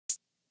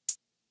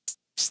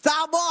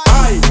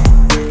Starboy.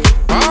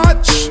 I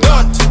watch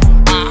not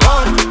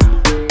on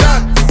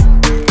that.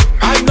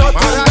 I not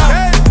on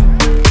that.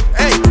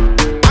 Hey,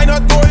 I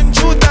not going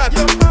through that.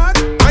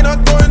 I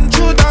not going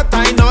through that.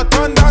 I not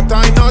on that.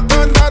 I not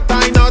on that.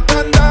 I not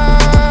on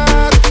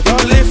that.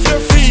 Girl, if you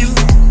feel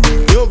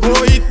you go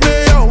eat me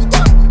out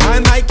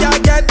and I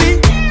can't get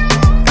it,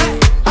 hey,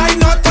 I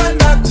not on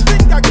that.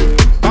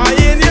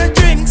 Buying your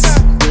drinks,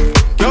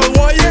 girl,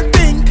 what you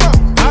think?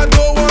 I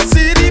don't want to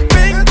see the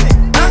pink.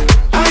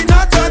 I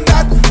not on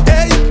that.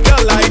 Hey,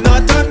 girl, I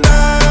not on that.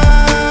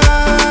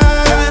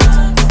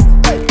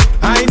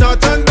 I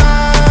not on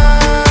that.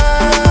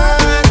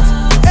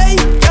 Hey,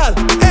 girl,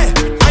 hey,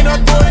 I not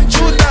going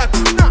through that.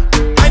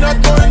 I not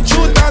going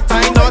through that.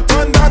 I not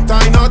on that.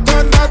 I not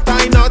on that.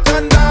 I not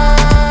on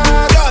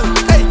that. Girl,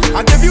 hey,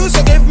 I give you,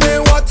 so give me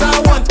what I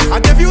want. I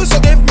give you, so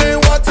give me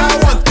what I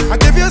want. I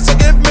give you, so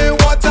give me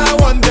what I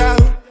want, girl.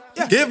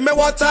 Give me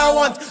what I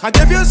want. I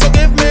give you, so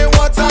give me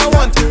what I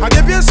want. I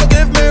give you, so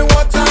give me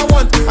what I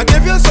want. I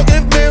give you, so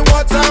give me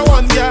what I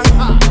want, yeah.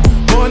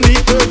 Money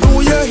to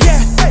do your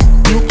hair,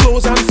 new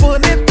clothes and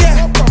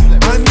furniture,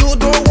 and you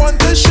don't want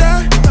to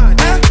share.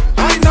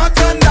 I not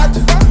on that.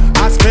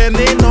 I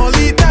spending all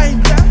the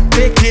time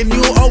taking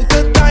you out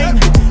to dine,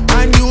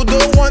 and you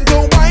don't want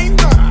to wine.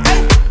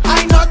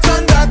 I not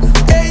on that.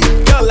 Hey,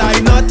 girl, I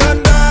not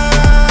on that.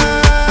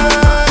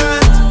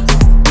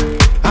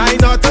 I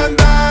not on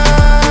that.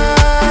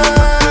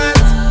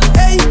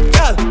 Hey,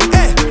 girl,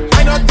 hey,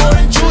 I not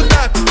going through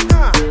that.